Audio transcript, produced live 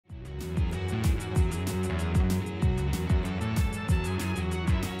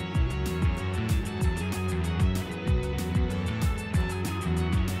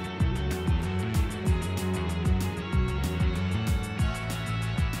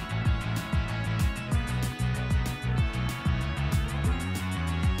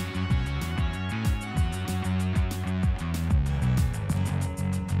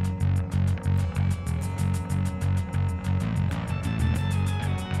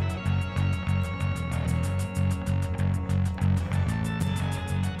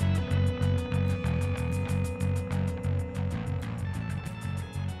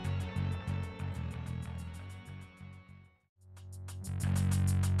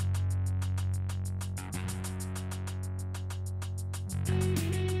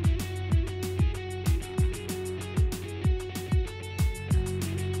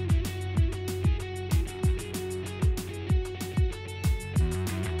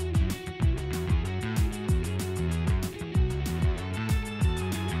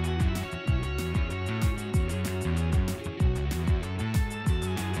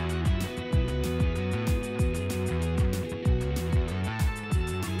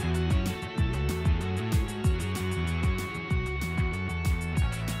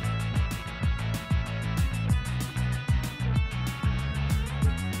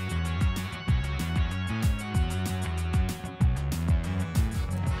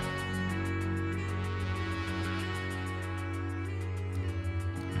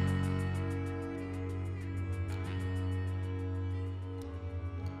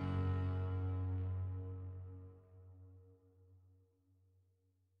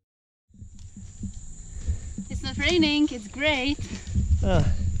It's not raining, it's great.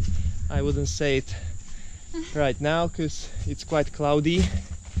 I wouldn't say it right now because it's quite cloudy,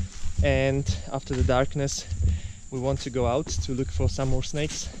 and after the darkness we want to go out to look for some more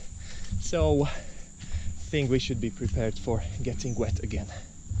snakes, so I think we should be prepared for getting wet again.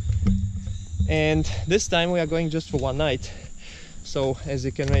 And this time we are going just for one night, so as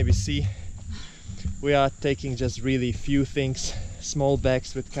you can maybe see, we are taking just really few things, small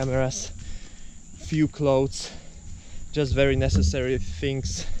bags with cameras, few clothes, just very necessary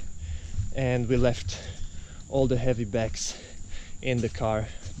things, and we left all the heavy bags in the car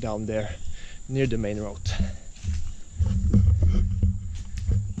down there near the main road.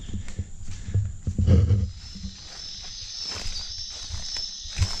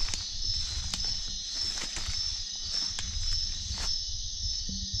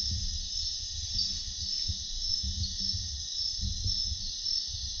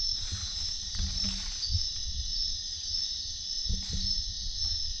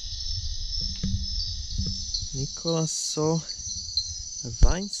 Nicholas saw a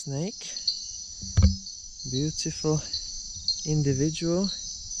vine snake, beautiful individual,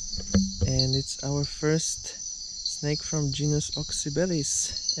 and it's our first snake from genus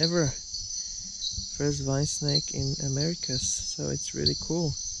Oxybelis ever. First vine snake in Americas, so it's really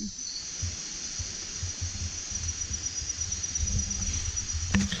cool.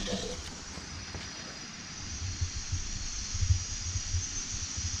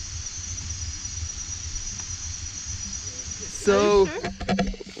 So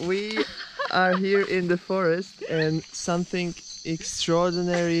we are here in the forest and something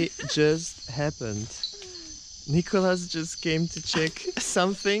extraordinary just happened. Nicholas just came to check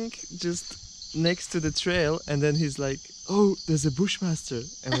something just next to the trail, and then he's like, "Oh, there's a bushmaster,"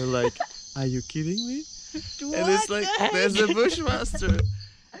 and we're like, "Are you kidding me?" What? And it's like, "There's a bushmaster."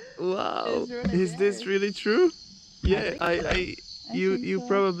 Wow, is this really true? Yeah, you so.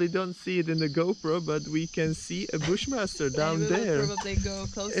 probably don't see it in the GoPro, but we can see a bushmaster down there. We'll probably go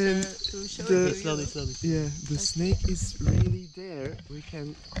closer And to show the- you. Slowly. Yeah, the snake is really there. We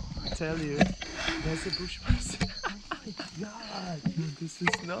can tell you there's a bushmaster. Oh my god, this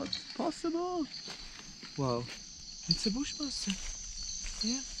is not possible. Wow, it's a bushmaster.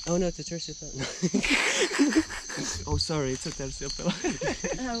 Yeah. Oh no, it's a terciopelo. Oh, sorry, it's a terciopelo.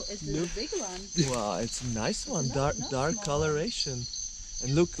 No, it's a big one. Wow, it's a nice one. not Dark small. coloration.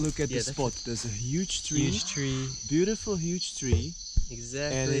 And look at Yeah, the that's spot. There's a huge tree. Huge tree. Beautiful huge tree.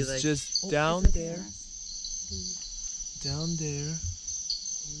 Exactly. And it's like, just down there. Down there.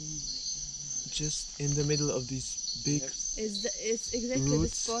 Just in the middle of these big... It's exactly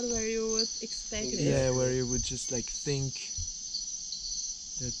Roots. the spot where you would expect it. Yeah, where you would just like think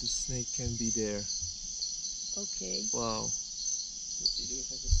that the snake can be there. Okay. Wow. Let's see, do we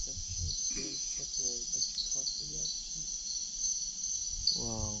have a section?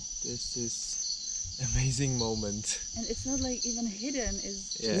 Wow. This is amazing moment. And it's not like even hidden.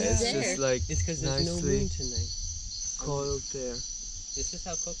 It's Yeah, just it's there. just like It's because there's no nicely moon tonight. coiled there. This is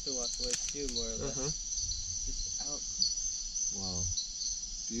how Costa was too, more or less. Just out. Wow.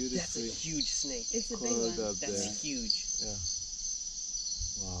 That's a Beautifully huge snake. It's a big coiled one. up there. That's huge. Yeah.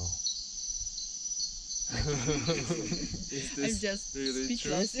 Wow. Is I'm this just really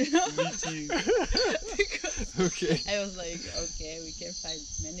speechless, true? you know? Me too. Because Okay. I was like, okay, we can find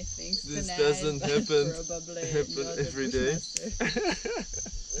many things This tonight, doesn't but happen probably not every the day. bushmaster.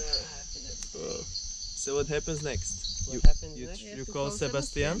 Wow. So what happens next? What happens you, next? We have you to call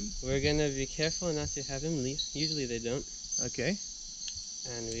Sebastian? We're gonna be careful not to have him leave. Usually they don't. Okay.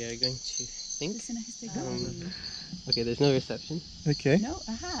 And we are going to think. Listen, I stay going. Okay, there's no reception. Okay. No,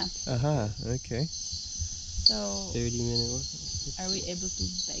 aha. Aha. Okay. So, 30-minute walk. are we able to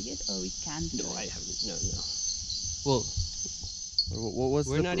bag it or we can't? No, do I it? haven't. No. Well, What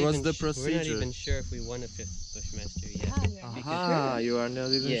We're not what's even the we're not procedure? even sure if we won a 5th Bushmaster yet. Aha, you are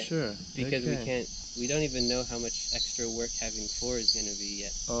not even Yeah, sure. because Okay. we don't even know how much extra work having 4 is going to be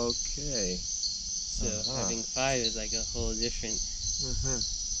yet. Okay. So having 5 is like a whole different.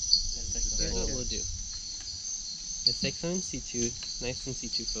 That's like here's what we'll do. Let's take some in situ, nice in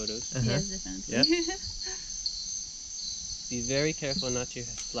situ photos. Yes, definitely. Yep. Be very careful not to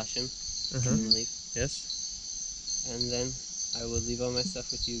flush him from the leaf. Yes. And then I will leave all my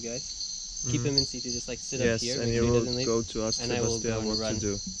stuff with you guys. Keep him in situ, just like sit up Yes, here, and make you sure he will doesn't leave. go to ask and I will go Sebastian and what run. to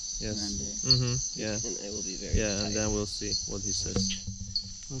do. Yes. Yeah. And I will be very Yeah, and tired. then we'll see what he says.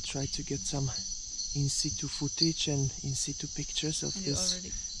 We'll try to get some in situ footage and in situ pictures of And you this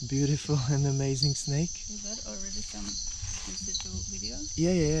already beautiful and amazing snake. you got already some in situ videos?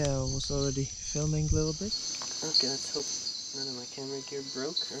 Yeah, I was already filming a little bit. Okay, let's hope none of my camera gear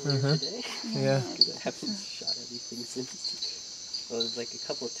broke earlier today. Yeah. Because I haven't shot anything since. Well, it was like a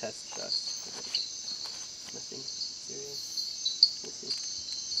couple test shots. Nothing serious. We'll see.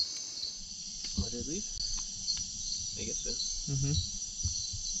 Oh, did it leave? I guess so.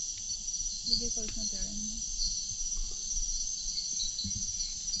 The vehicle is not there anymore.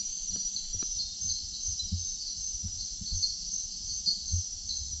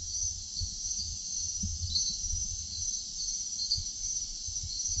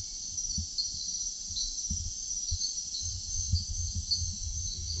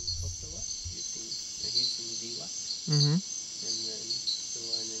 Using Costa Rica, using V-Lock, Mm-hmm. and then the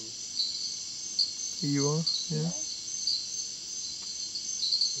one in You are? Yeah.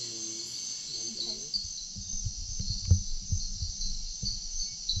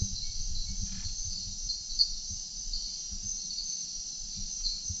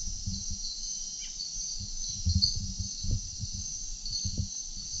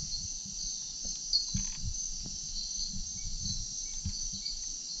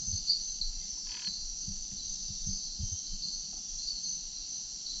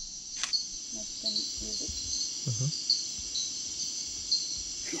 Next then music.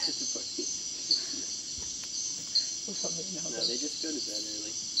 No, they just go to bed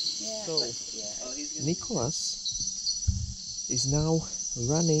early. Yeah. So, yeah. Oh, he's gonna Nicholas is now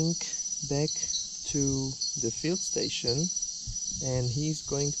running back to the field station, and he's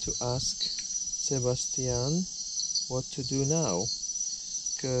going to ask Sebastian what to do now,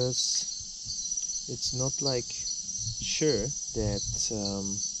 because it's not like sure that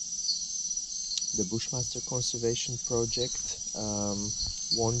the Bushmaster Conservation Project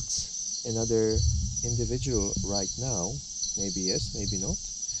wants another individual right now. Maybe yes, maybe not.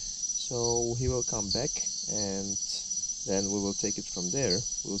 So he will come back, and then we will take it from there.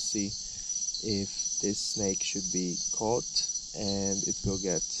 We'll see if this snake should be caught and it will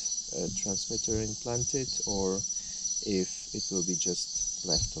get a transmitter implanted, or if it will be just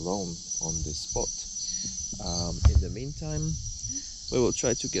left alone on this spot. In the meantime, we will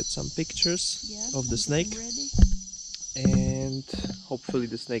try to get some pictures of the snake, and hopefully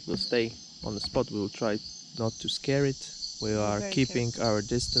the snake will stay on the spot. We will try not to scare it. We are very keeping careful. our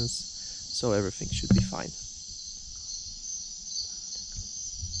distance, so everything should be fine.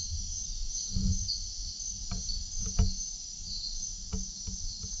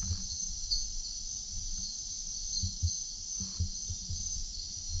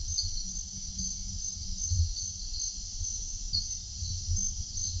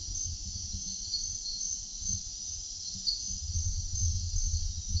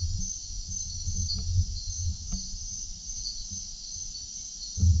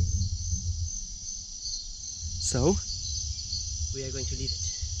 So, We are going to leave it.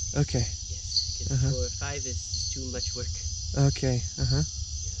 okay, Yes, because 4 or 5 is too much work. okay, Yeah,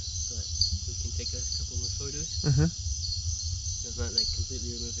 but we can take a couple more photos. No, not like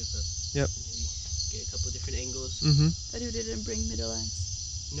completely remove it, but Yep. maybe get a couple different angles. But you didn't bring middle lines.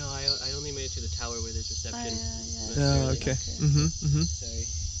 No, I only made it to the tower where there's reception. Yeah. Not okay, really. Sorry.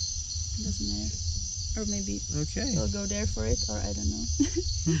 Doesn't matter. Or maybe okay. we'll go there for it, or I don't know.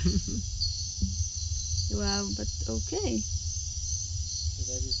 Wow, but okay. So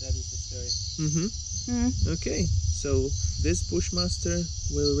that is the story. Okay, so this Bushmaster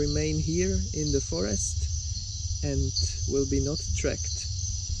will remain here in the forest and will be not tracked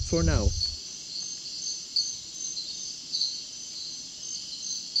for now.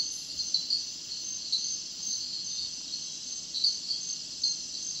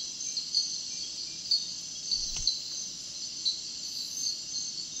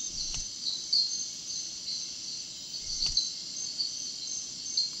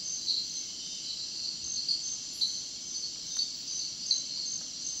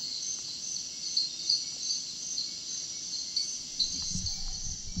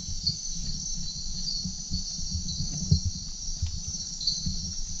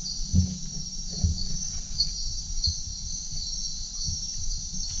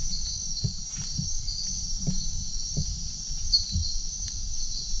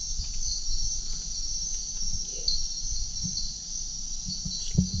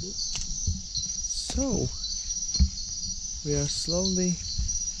 So we are slowly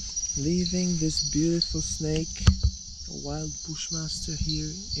leaving this beautiful snake, a wild bushmaster here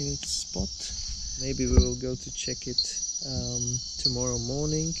in its spot. Maybe we will go to check it tomorrow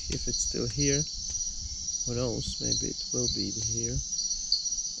morning if it's still here. Who knows, maybe it will be here.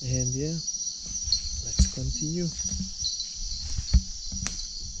 And yeah, let's continue.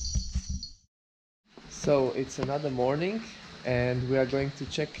 So it's another morning and we are going to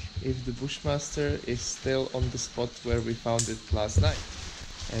check if the bushmaster is still on the spot where we found it last night.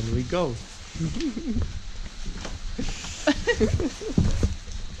 And we go.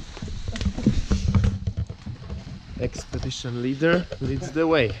 Expedition leader leads the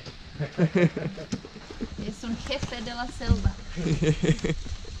way. Es un jefe de la selva.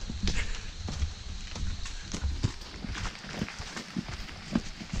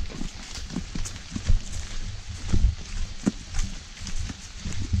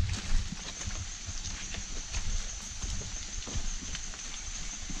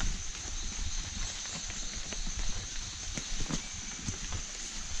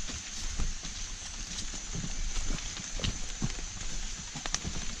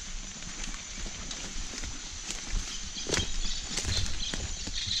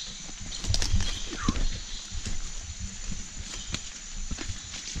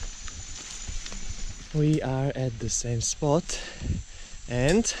 We are at the same spot,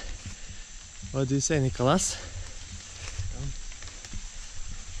 and what do you say, Nicholas?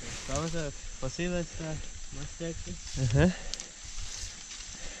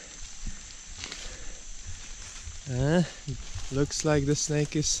 Looks like the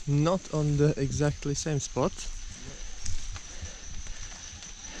snake is not on the exactly same spot.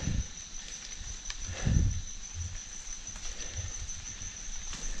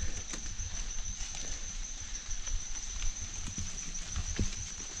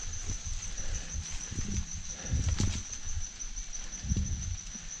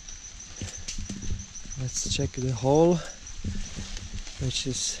 Let's check the hole, which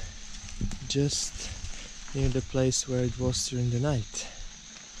is just near the place where it was during the night.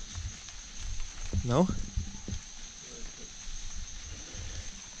 No?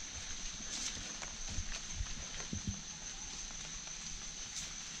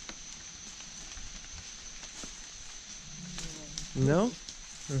 No?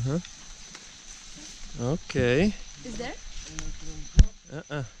 Okay. Is there?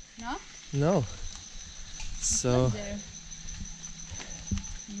 No? No. So Not there.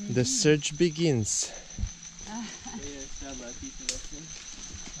 the search begins.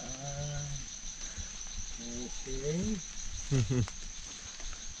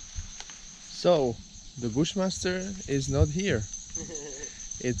 So the bushmaster is not here.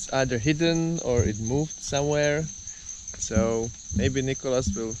 It's either hidden or it moved somewhere. So maybe Nicholas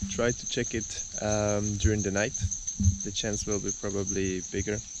will try to check it during the night. The chance will be probably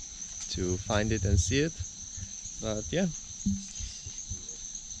bigger to find it and see it. But yeah,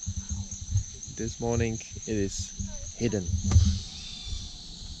 this morning it is hidden.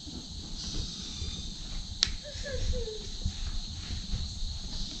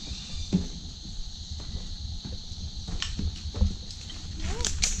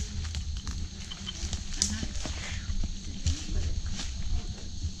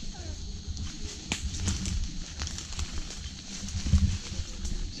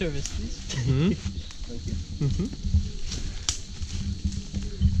 Service, please. Mm-hmm. Thank you. Mm-hmm.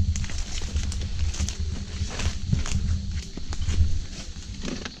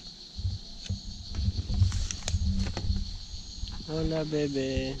 Hola,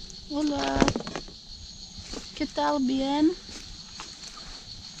 bebé. Hola. ¿Qué tal? ¿Bien?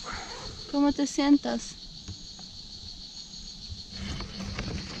 ¿Cómo te sientas?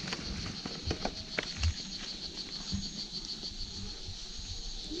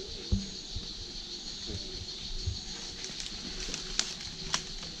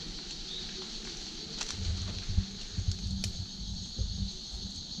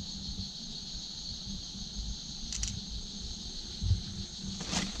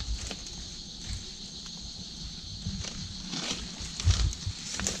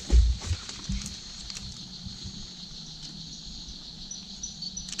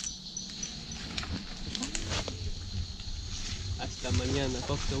 Hasta mañana,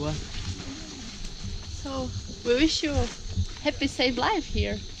 October. So, we wish you a happy, safe life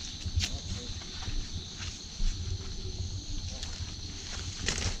here.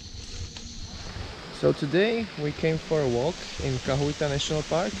 So today we came for a walk in Cahuita National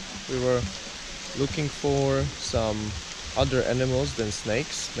Park. We were looking for some other animals than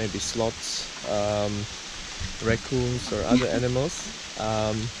snakes, maybe sloths, raccoons or other animals.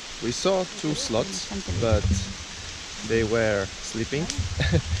 We saw two sloths, but they were sleeping.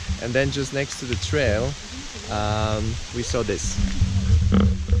 And then just next to the trail, we saw this.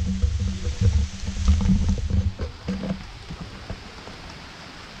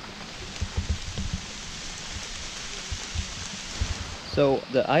 So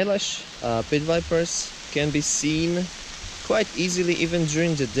the eyelash pit vipers can be seen quite easily even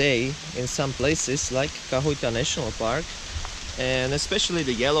during the day in some places like Cahuita National Park, and especially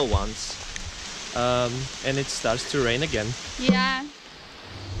the yellow ones. And it starts to rain again. Yeah.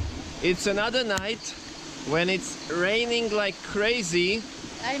 It's another night when it's raining like crazy.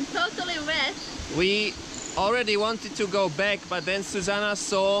 I'm totally wet. We already wanted to go back, but then Susanna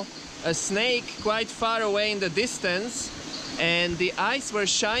saw a snake quite far away in the distance and the eyes were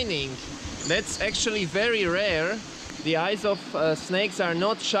shining. That's actually very rare. The eyes of snakes are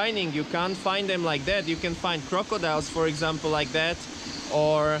not shining. You can't find them like that. You can find crocodiles, for example, like that,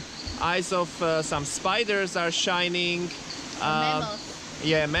 or eyes of some spiders are shining. Mammals.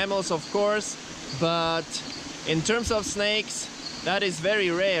 Yeah, mammals, of course, but in terms of snakes, that is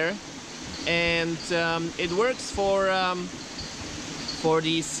very rare, and it works for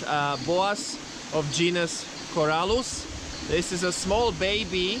these boas of genus Corallus. This is a small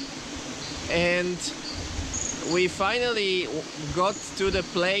baby, and we finally got to the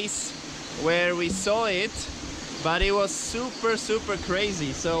place where we saw it, but it was super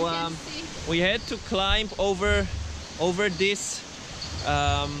crazy. So we had to climb over this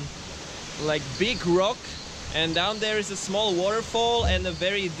like big rock, and down there is a small waterfall and a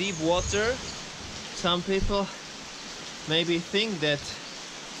very deep water. Some people maybe think that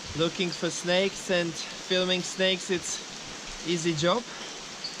looking for snakes and filming snakes it's easy job,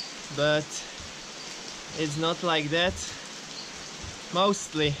 but it's not like that.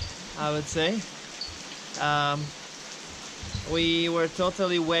 Mostly, I would say. We were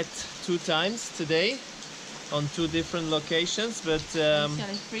totally wet 2 times today on 2 different locations, but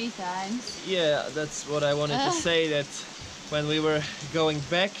Actually 3 times. yeah, that's what I wanted to say, that when we were going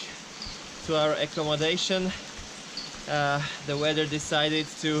back to our accommodation, the weather decided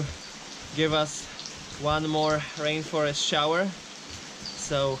to give us one more rainforest shower,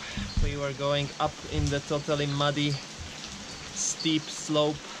 so we were going up in the totally muddy steep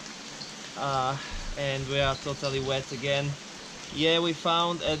slope, and we are totally wet again. Yeah, we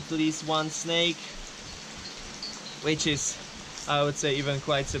found at least 1 snake, which is, I would say, even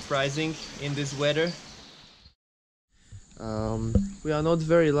quite surprising in this weather. We are not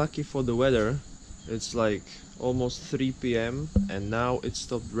very lucky for the weather. It's like almost 3 p.m. and now it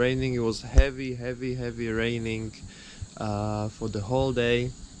stopped raining. It was heavy raining for the whole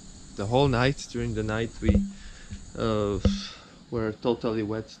day, the whole night. During the night we were totally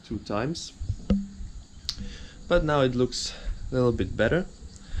wet 2 times, but now it looks a little bit better.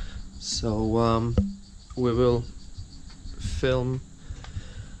 So we will film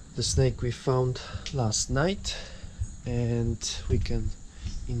the snake we found last night, and we can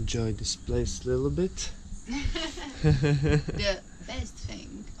enjoy this place a little bit. The best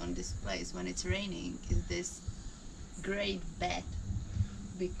thing on this place when it's raining is this great bed,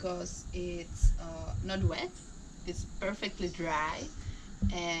 because it's not wet, it's perfectly dry,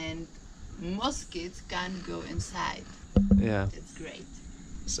 and mosquitoes can't go inside. Yeah, It's great.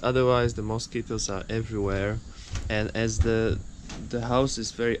 so otherwise the mosquitoes are everywhere, and as the house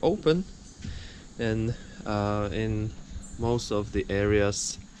is very open, and in most of the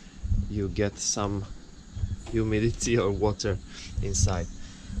areas you get some humidity or water inside,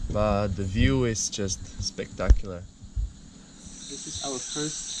 but the view is just spectacular. This is our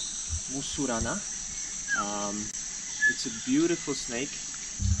first mussurana. It's a beautiful snake.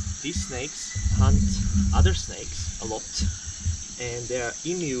 These snakes hunt other snakes a lot, and they are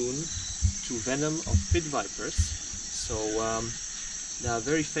immune to venom of pit vipers, so they are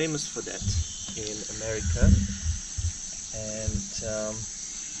very famous for that in America. And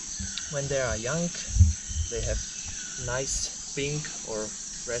when they are young, they have nice pink or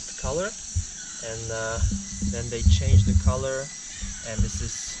red color, and then they change the color, and this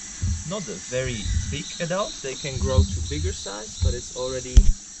is not a very big adult. They can grow to bigger size, but it's already,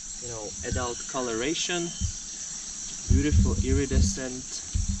 you know, adult coloration. Beautiful iridescent,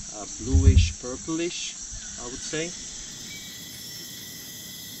 bluish purplish, I would say.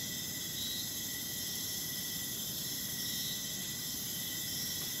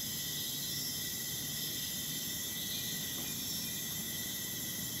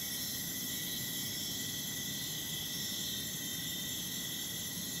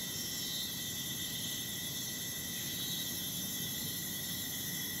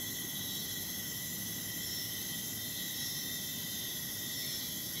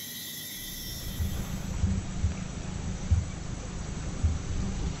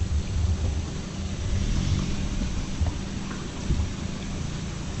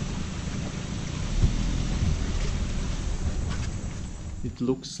 it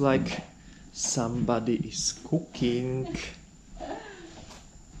looks like somebody is cooking.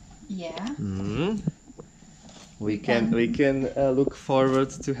 Yeah. We can look forward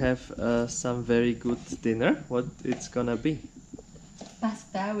to have some very good dinner. What it's gonna be?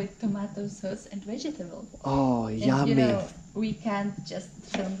 Pasta with tomato sauce and vegetables. Oh, And yummy! you know, we can't just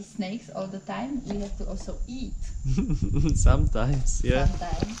film the snakes all the time. We have to also eat. Sometimes, yeah.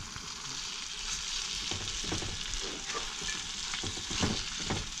 Sometimes.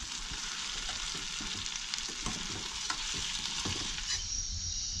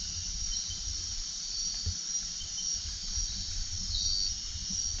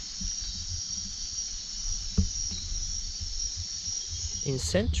 In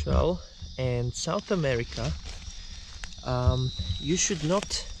Central and South America, you should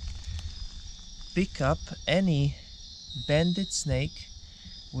not pick up any banded snake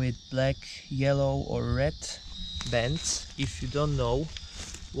with black, yellow or red bands if you don't know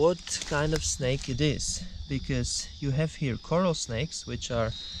what kind of snake it is, because you have here coral snakes, which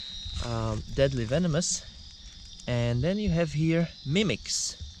are deadly venomous, and then you have here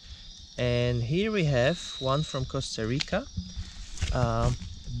mimics, and here we have one from Costa Rica.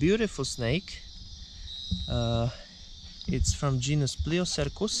 Beautiful snake. It's from genus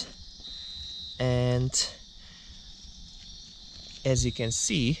Pliocercus, and as you can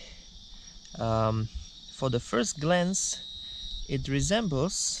see, for the first glance it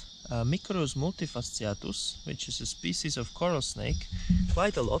resembles Micrurus multifasciatus, which is a species of coral snake,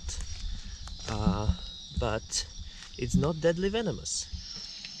 quite a lot, but it's not deadly venomous.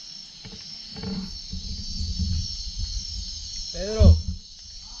 Pedro,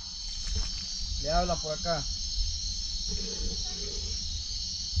 le habla por acá.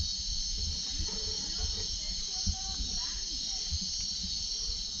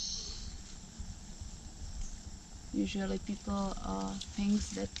 Usually people think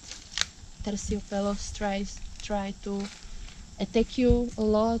that Terciopelos try to attack you a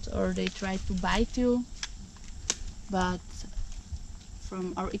lot, or they try to bite you. But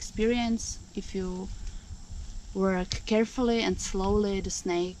from our experience, if you work carefully and slowly, the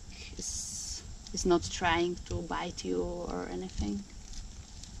snake is not trying to bite you or anything.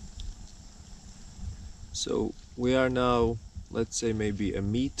 So we are now, let's say, maybe a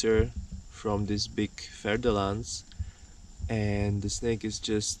meter from this big fer-de-lance, and the snake is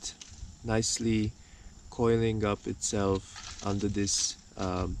just nicely coiling up itself under this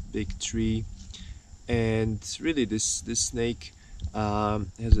big tree. And really this snake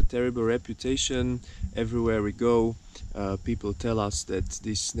has a terrible reputation. Everywhere we go, people tell us that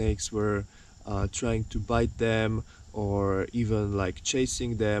these snakes were trying to bite them, or even like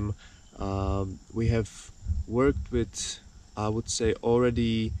chasing them. We have worked with, I would say,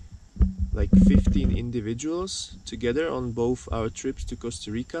 already like 15 individuals together on both our trips to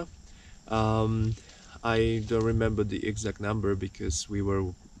Costa Rica. I don't remember the exact number because we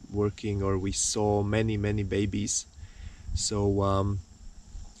were working, or we saw many babies, so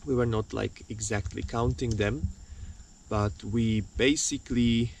we were not like exactly counting them, but we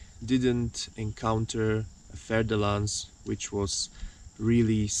basically didn't encounter a fer-de-lance which was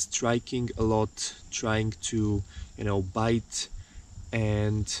really striking a lot, trying to, you know, bite.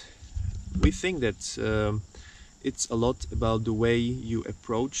 And we think that it's a lot about the way you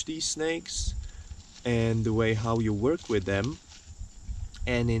approach these snakes and the way how you work with them.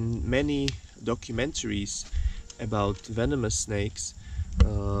 And in many documentaries about venomous snakes,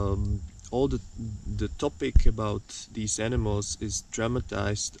 all the topic about these animals is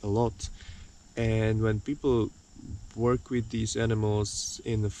dramatized a lot. And when people work with these animals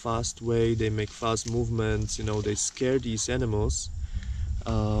in a fast way, they make fast movements, you know, they scare these animals,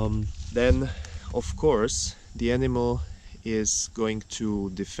 then of course the animal is going to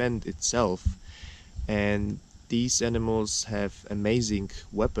defend itself. And these animals have amazing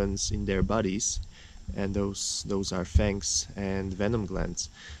weapons in their bodies, and those are fangs and venom glands.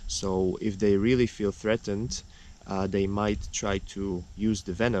 So if they really feel threatened, they might try to use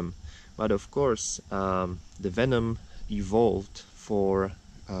the venom. But of course, the venom evolved for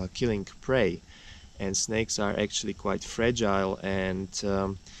killing prey, and snakes are actually quite fragile, and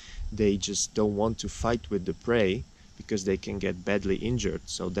they just don't want to fight with the prey because they can get badly injured.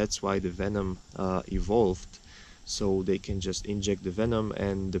 So that's why the venom evolved, so they can just inject the venom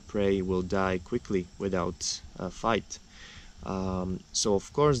and the prey will die quickly without a fight. So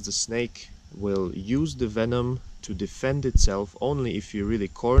of course the snake will use the venom to defend itself only if you really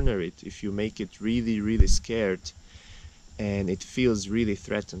corner it, if you make it really scared and it feels really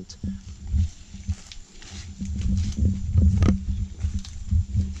threatened.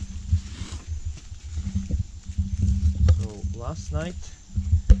 So last night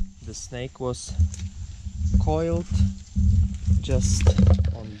the snake was coiled just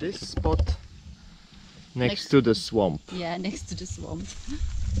on this spot next to the swamp. Yeah, next to the swamp.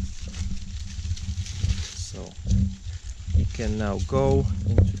 So he can now go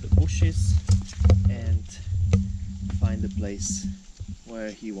into the bushes and find a place where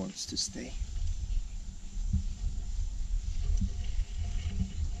he wants to stay.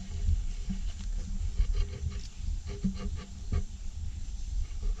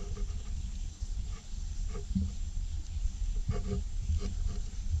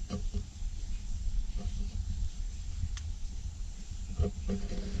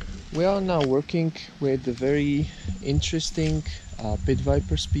 We are now working with a very interesting pit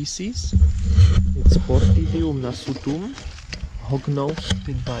viper species. It's Porthidium nasutum, Hognosed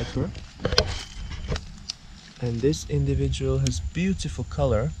pit viper. And this individual has beautiful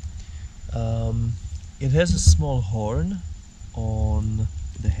color. It has a small horn on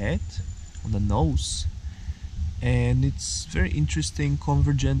the head, on the nose. And it's very interesting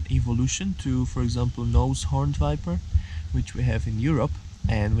convergent evolution to, for example, nose horned viper, which we have in Europe.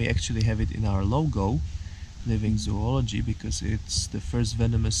 And we actually have it in our logo, Living Zoology, because it's the first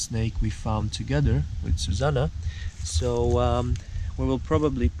venomous snake we found together with Susanna. So we will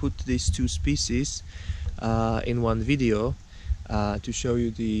probably put these two species in one video to show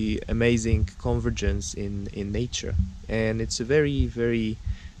you the amazing convergence in nature. And it's a very, very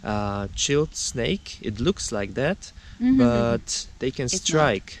chilled snake. It looks like that, but they can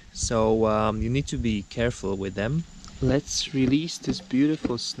strike. So you need to be careful with them. Let's release this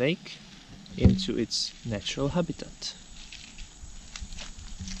beautiful snake into its natural habitat.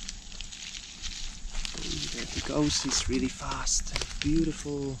 Ooh, there he goes, he's really fast and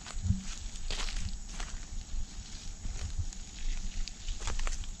beautiful.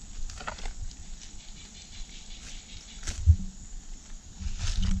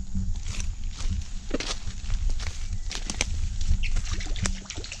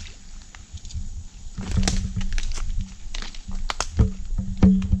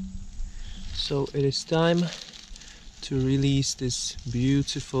 So it is time to release this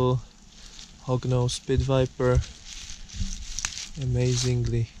beautiful Hognosed pit viper.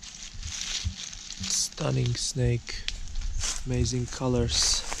 Amazingly stunning snake, amazing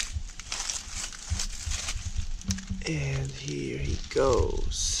colors. And here he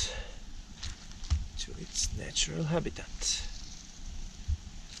goes to its natural habitat.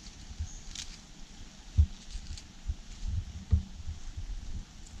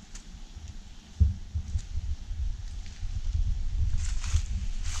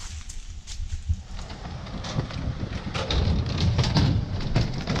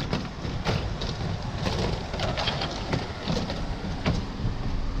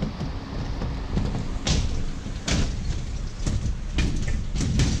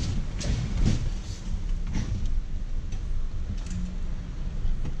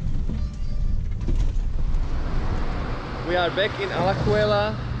 We are back in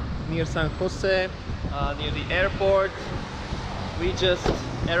Alajuela, near San Jose, near the airport. We just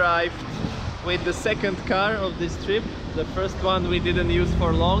arrived with the second car of this trip. The first one we didn't use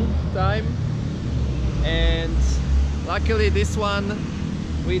for a long time. And luckily this one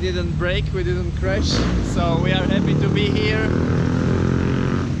we didn't break, we didn't crash. So we are happy to be here.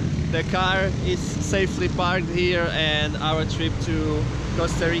 The car is safely parked here and our trip to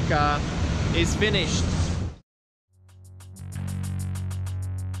Costa Rica is finished.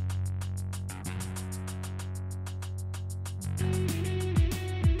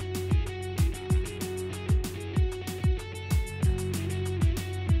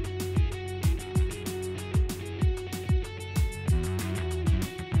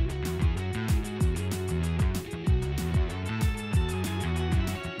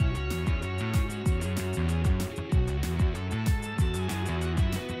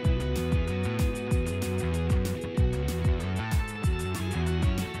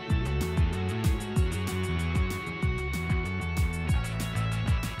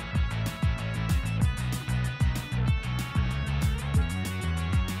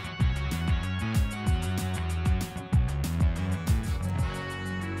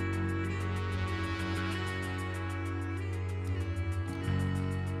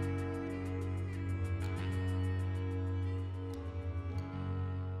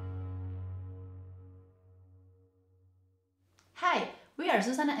 Hi, we are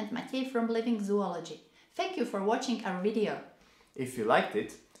Susanna and Matej from Living Zoology. Thank you for watching our video. If you liked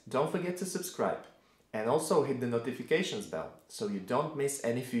it, don't forget to subscribe and also hit the notifications bell so you don't miss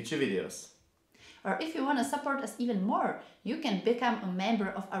any future videos. Or if you want to support us even more, you can become a member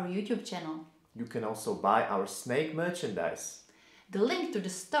of our YouTube channel. You can also buy our snake merchandise. The link to the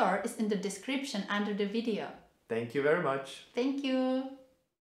store is in the description under the video. Thank you very much. Thank you.